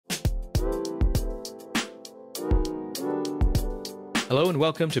Hello and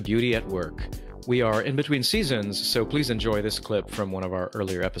welcome to Beauty at Work. We are in between seasons, so please enjoy this clip from one of our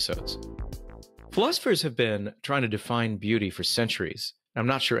earlier episodes. Philosophers have been trying to define beauty for centuries. I'm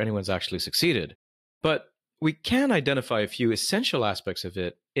not sure anyone's actually succeeded, but we can identify a few essential aspects of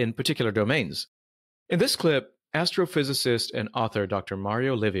it in particular domains. In this clip, astrophysicist and author Dr.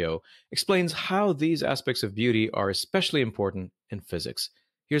 Livio explains how these aspects of beauty are especially important in physics.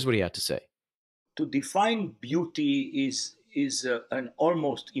 Here's what he had to say. To define beauty is an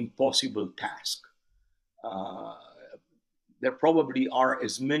almost impossible task. There probably are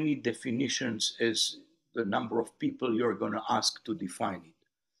as many definitions as the number of people you're going to ask to define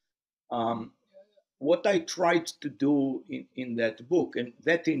it. What I tried to do in that book, and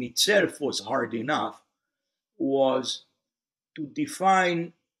that in itself was hard enough, was to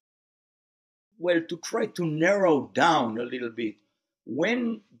define, to try to narrow down a little bit.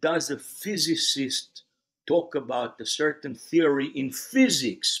 When does a physicist talk about a certain theory in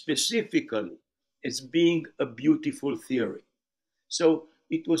physics specifically as being a beautiful theory? So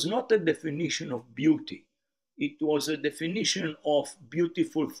it was not a definition of beauty. It was a definition of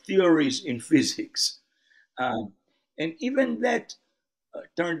beautiful theories in physics. And even that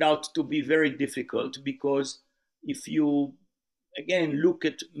turned out to be very difficult because if you, again, look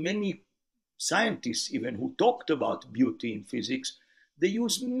at many scientists even who talked about beauty in physics, they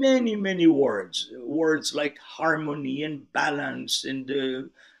use many, many words like harmony and balance and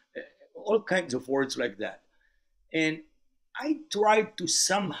all kinds of words like that. And I tried to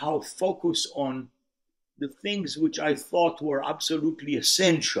somehow focus on the things which I thought were absolutely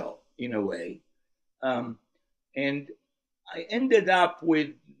essential in a way. And I ended up with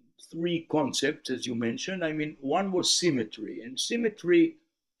three concepts, as you mentioned. I mean, one was symmetry. And symmetry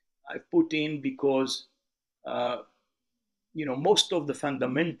I put in because most of the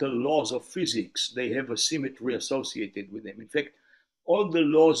fundamental laws of physics, they have a symmetry associated with them. In fact, all the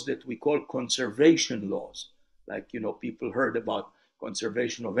laws that we call conservation laws, like, people heard about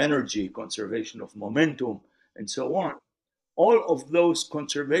conservation of energy, conservation of momentum, and so on. All of those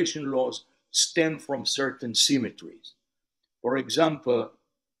conservation laws stem from certain symmetries. For example,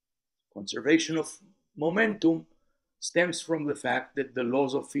 conservation of momentum stems from the fact that the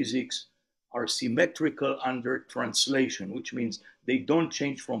laws of physics are symmetrical under translation, which means they don't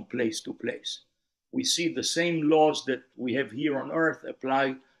change from place to place. We see the same laws that we have here on Earth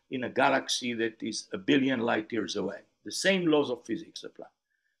apply in a galaxy that is 1 billion light years away. The same laws of physics apply.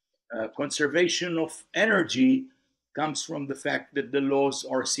 Conservation of energy comes from the fact that the laws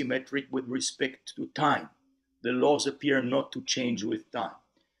are symmetric with respect to time. The laws appear not to change with time,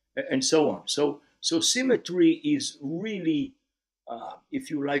 and so on. So symmetry is really, if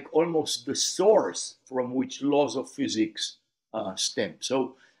you like, almost the source from which laws of physics stem.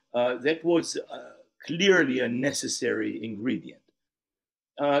 So that was clearly a necessary ingredient.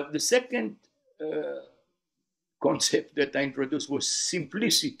 The second concept that I introduced was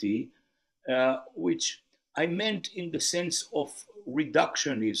simplicity, which I meant in the sense of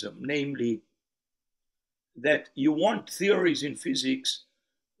reductionism, namely that you want theories in physics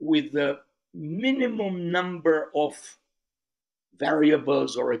with the minimum number of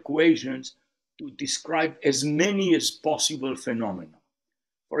variables or equations to describe as many as possible phenomena.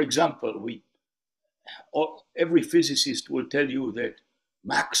 For example, every physicist will tell you that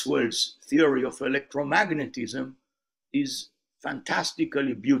Maxwell's theory of electromagnetism is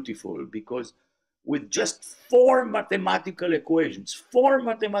fantastically beautiful because with just four mathematical equations,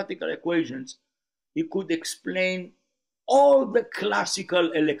 he could explain all the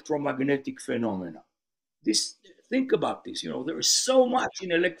classical electromagnetic phenomena. Think about this. There is so much in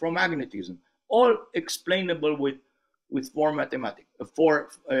electromagnetism, all explainable with four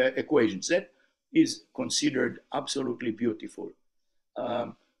equations. That is considered absolutely beautiful.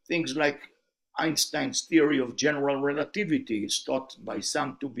 Things like Einstein's theory of general relativity is thought by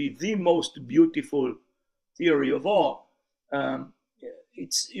some to be the most beautiful theory of all.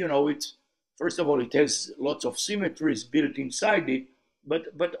 It's first of all, it has lots of symmetries built inside it,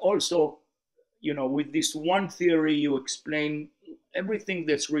 but also, with this one theory, you explain everything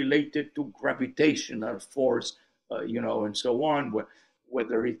that's related to gravitational force, and so on,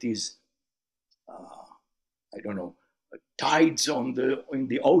 whether it is, tides in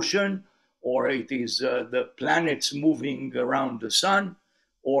the ocean, or it is the planets moving around the sun,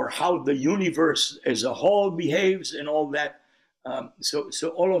 or how the universe as a whole behaves and all that. So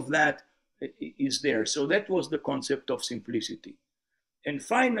all of that is there. So that was the concept of simplicity. And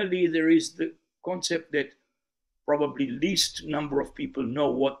finally, there is the concept that probably least number of people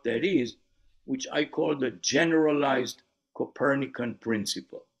know what that is, which I call the generalized Copernican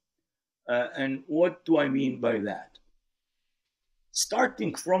principle. And what do I mean by that?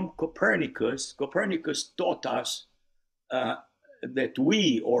 starting from Copernicus, Copernicus taught us uh, that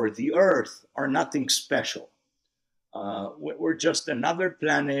we or the Earth are nothing special. We're just another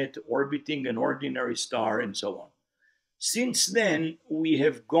planet orbiting an ordinary star and so on. Since then, we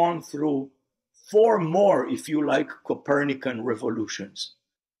have gone through four more, if you like, Copernican revolutions.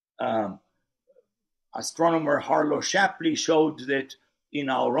 Um, Astronomer Harlow Shapley showed that in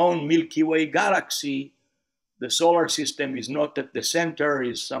our own Milky Way galaxy, the solar system is not at the center,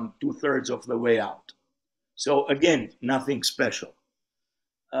 is some 2/3 of the way out. So again, nothing special.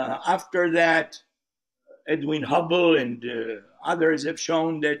 After that, Edwin Hubble and others have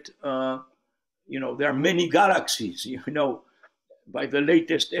shown that there are many galaxies. By the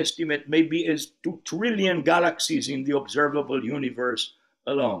latest estimate, maybe as 2 trillion galaxies in the observable universe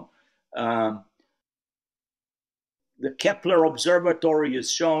alone. The Kepler Observatory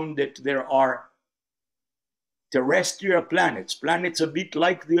has shown that there are terrestrial planets, planets a bit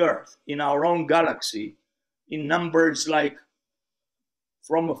like the Earth in our own galaxy, in numbers like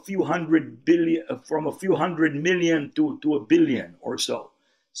from a few hundred million to a billion or so.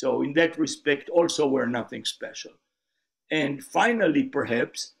 So in that respect, also we're nothing special. And finally,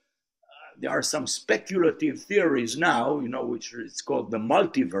 perhaps, there are some speculative theories now, which is called the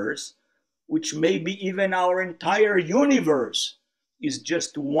multiverse, which maybe even our entire universe is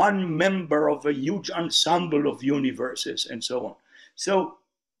just one member of a huge ensemble of universes and so on. So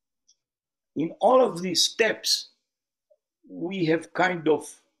in all of these steps, we have kind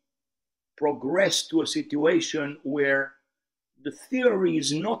of progressed to a situation where the theory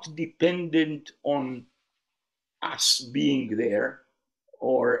is not dependent on us being there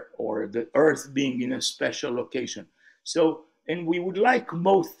or the Earth being in a special location. So, and we would like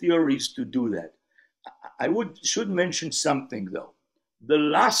both theories to do that. Should mention something though. The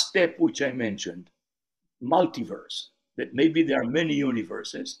last step which I mentioned, multiverse, that maybe there are many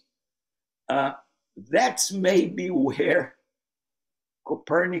universes, that's maybe where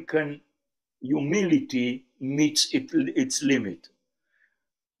Copernican humility meets its limit.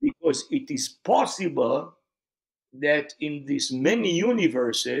 Because it is possible that in these many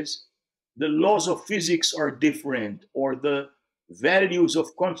universes, the laws of physics are different, or the values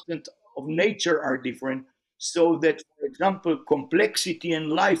of constant of nature are different, so that, for example, complexity and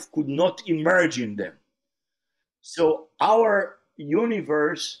life could not emerge in them. So our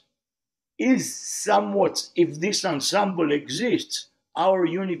universe is somewhat, if this ensemble exists, our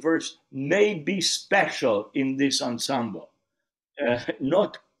universe may be special in this ensemble,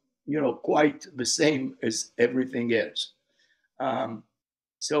 not quite the same as everything else.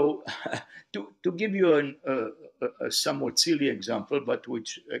 So to give you a somewhat silly example, but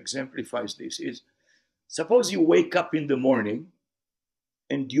which exemplifies this, is suppose you wake up in the morning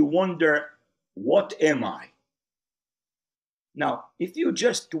and you wonder, what am I? Now, if you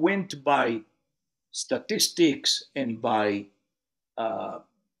just went by statistics and by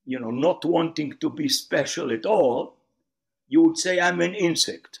not wanting to be special at all, you would say I'm an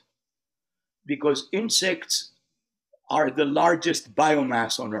insect, because insects are the largest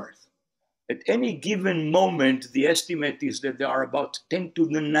biomass on Earth. At any given moment, the estimate is that there are about 10 to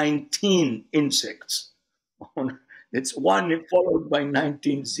the 19 insects. It's one followed by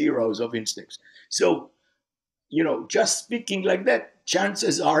 19 zeros of insects. So, just speaking like that,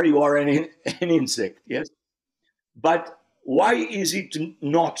 chances are you are an insect, yes? But why is it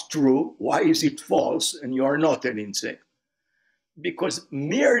not true? Why is it false and you are not an insect? Because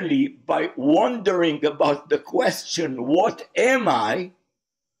merely by wondering about the question, what am I,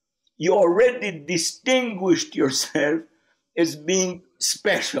 you already distinguished yourself as being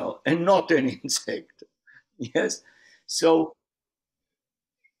special and not an insect. Yes? So,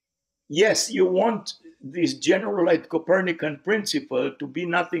 yes, you want this generalized Copernican principle to be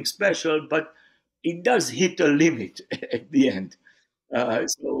nothing special, but it does hit a limit at the end.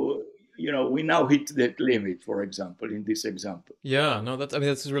 So, we now hit that limit, for example, in this example. Yeah, no,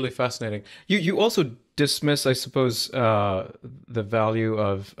 that's really fascinating. You also dismiss, I suppose, the value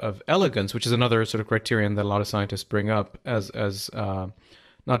of elegance, which is another sort of criterion that a lot of scientists bring up as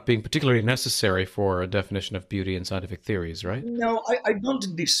not being particularly necessary for a definition of beauty in scientific theories, right? No, I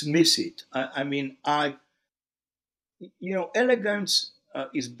don't dismiss it. I mean, elegance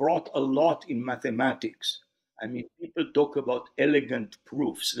is brought a lot in mathematics. I mean, people talk about elegant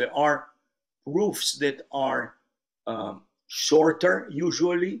proofs. There are proofs that are shorter,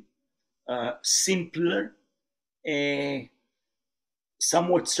 usually, simpler,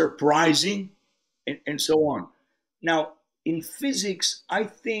 somewhat surprising, and so on. Now, in physics, I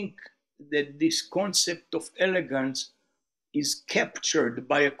think that this concept of elegance is captured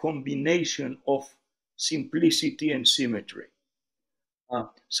by a combination of simplicity and symmetry.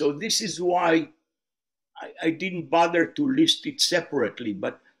 So this is why I didn't bother to list it separately.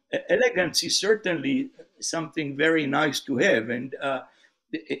 But elegance is certainly something very nice to have. And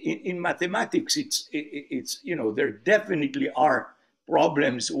in mathematics, it's there definitely are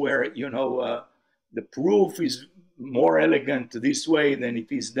problems where the proof is more elegant this way than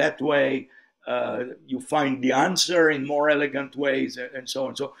it is that way. You find the answer in more elegant ways, and so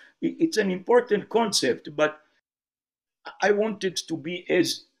on. So it's an important concept, but I wanted to be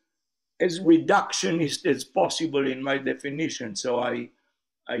as reductionist as possible in my definition. So I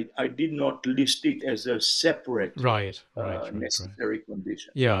did not list it as a separate Right, right, right, right. necessary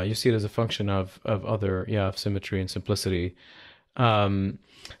condition. Yeah, you see it as a function of other, yeah, of symmetry and simplicity. Um,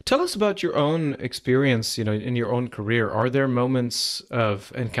 Tell us about your own experience, in your own career. Are there moments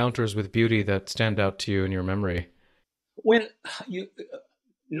of encounters with beauty that stand out to you in your memory? Well, you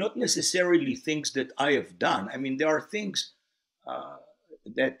not necessarily things that I have done. I mean, there are things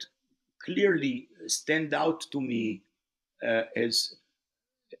that clearly stand out to me as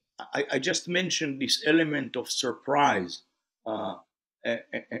I just mentioned this element of surprise. Uh,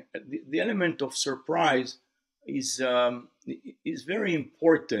 the element of surprise is is very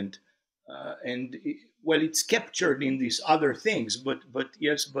important, and well, it's captured in these other things. But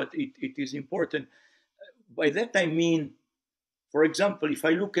yes, but it is important. By that I mean, for example, if I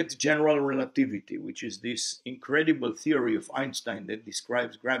look at general relativity, which is this incredible theory of Einstein that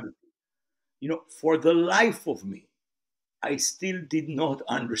describes gravity, for the life of me, I still did not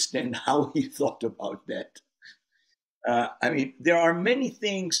understand how he thought about that. I mean, there are many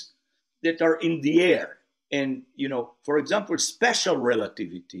things that are in the air. And, for example, special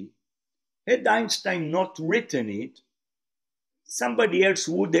relativity, had Einstein not written it, somebody else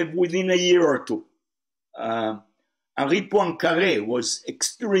would have within a year or two. Henri Poincaré was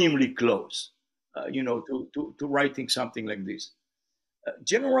extremely close, to writing something like this.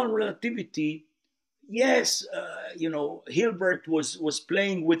 General relativity, yes, Hilbert was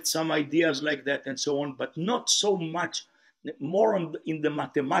playing with some ideas like that and so on, but not so much, more in the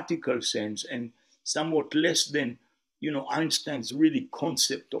mathematical sense, and somewhat less than Einstein's really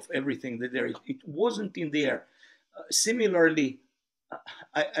concept of everything that there is. It wasn't in there. Similarly,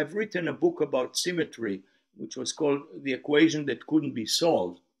 I've written a book about symmetry, which was called The Equation That Couldn't Be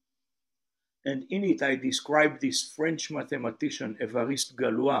Solved. And in it, I described this French mathematician, Évariste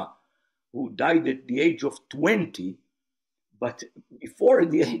Galois, who died at the age of 20, but before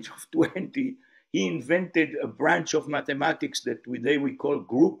the age of 20, he invented a branch of mathematics that today we call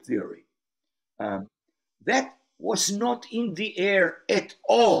group theory. Um, that was not in the air at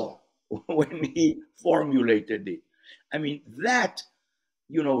all when he formulated it. I mean, that,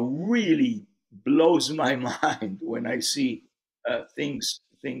 really blows my mind when I see things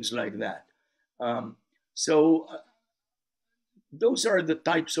like that. Um, so those are the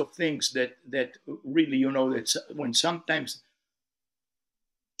types of things that really that when sometimes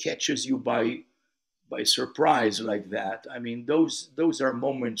catches you by surprise like that. I mean, those are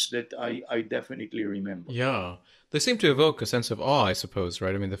moments that I definitely remember. Yeah. They seem to evoke a sense of awe, I suppose,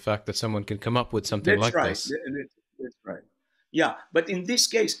 right? I mean, the fact that someone can come up with something That's like right. this. That's right. Yeah, but in this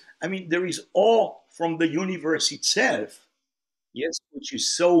case, I mean, there is awe from the universe itself, yes, which is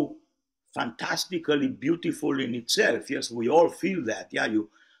so fantastically beautiful in itself. Yes, we all feel that. Yeah, you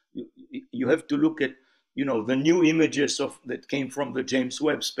you have to look at the new images of that came from the James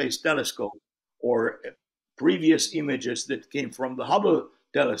Webb Space Telescope, or previous images that came from the Hubble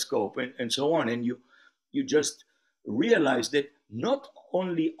telescope, and so on, and you just realize that not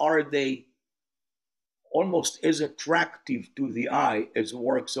only are they almost as attractive to the eye as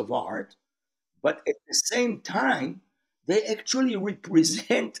works of art, but at the same time, they actually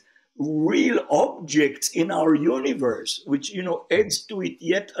represent real objects in our universe, which adds to it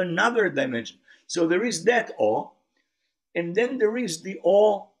yet another dimension. So there is that awe, and then there is the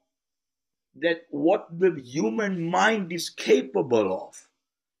awe that what the human mind is capable of.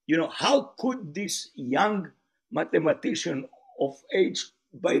 How could this young mathematician of age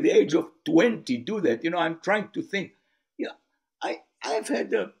by the age of 20 do that? I'm trying to think. Yeah, I've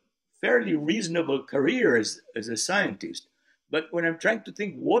had a fairly reasonable career as a scientist. But when I'm trying to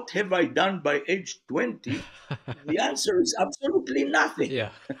think, what have I done by age 20? The answer is absolutely nothing.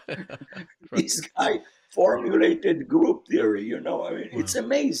 Yeah. Right. This guy formulated group theory, I mean, it's Wow.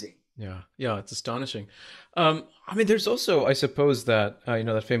 amazing. Yeah, yeah, it's astonishing. I mean, there's also, I suppose, that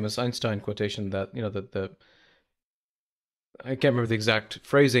that famous Einstein quotation that the I can't remember the exact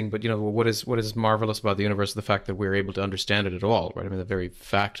phrasing, but what is marvelous about the universe is the fact that we're able to understand it at all, right? I mean, the very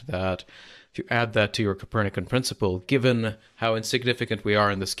fact that if you add that to your Copernican principle, given how insignificant we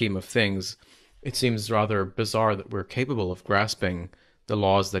are in the scheme of things, it seems rather bizarre that we're capable of grasping the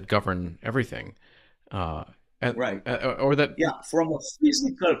laws that govern everything, uh, Right. or that. Yeah, from a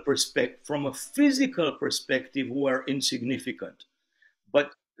physical perspective, we're insignificant. But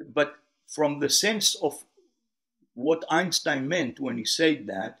but from the sense of what Einstein meant when he said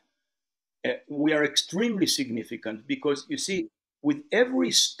that, we are extremely significant because you see, with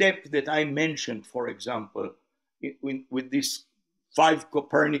every step that I mentioned, for example, with these 5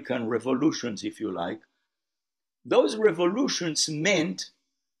 Copernican revolutions, if you like, those revolutions meant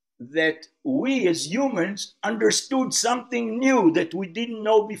that we as humans understood something new that we didn't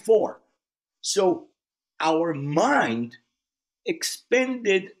know before. So our mind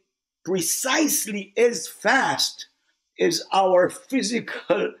expanded precisely as fast as our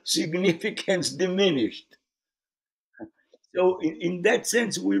physical significance diminished. So, in that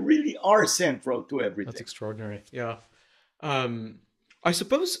sense, we really are central to That's everything. extraordinary. Yeah. Um, I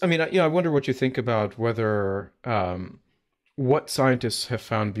suppose. I mean, I wonder what you think about whether what scientists have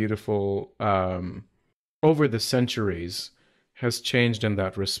found beautiful over the centuries has changed in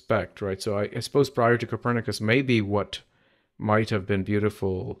that respect, right? So I suppose prior to Copernicus, maybe what might have been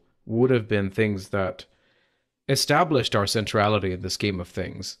beautiful would have been things that established our centrality in the scheme of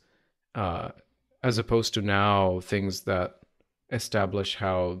things, uh, as opposed to now things that establish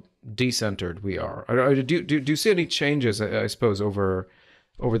how decentered we are. Do you see any changes, I suppose, over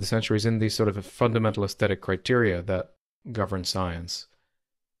the centuries in these sort of fundamental aesthetic criteria that govern science?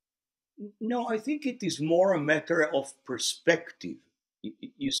 No, I think it is more a matter of perspective.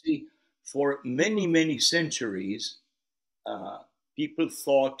 You see, for many, many centuries, people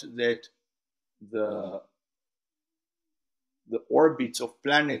thought that the the orbits of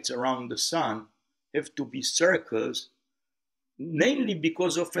planets around the sun have to be circles, mainly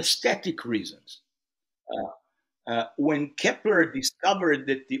because of aesthetic reasons. When Kepler discovered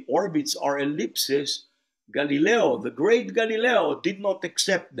that the orbits are ellipses, Galileo, the great Galileo, did not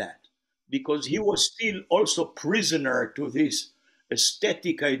accept that because he was still also prisoner to this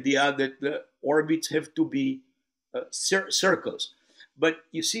aesthetic idea that the orbits have to be circles. But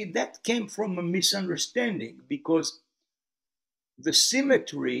you see, that came from a misunderstanding because the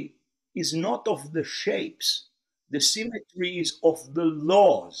symmetry is not of the shapes, the symmetry is of the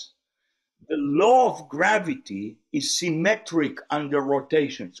laws. The law of gravity is symmetric under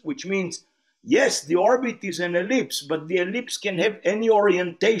rotations, which means, yes, the orbit is an ellipse, but the ellipse can have any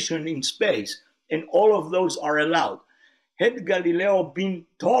orientation in space, and all of those are allowed. Had Galileo been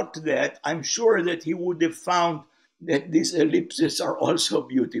taught that, I'm sure that he would have found that these ellipses are also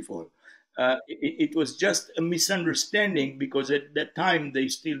beautiful. It was just a misunderstanding because at that time they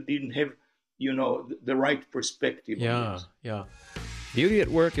still didn't have, the right perspective on Yeah, this. yeah. Beauty at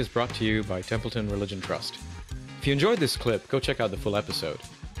Work is brought to you by Templeton Religion Trust. If you enjoyed this clip, go check out the full episode.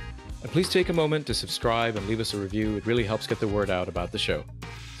 And please take a moment to subscribe and leave us a review. It really helps get the word out about the show.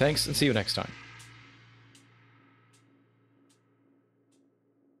 Thanks, and see you next time.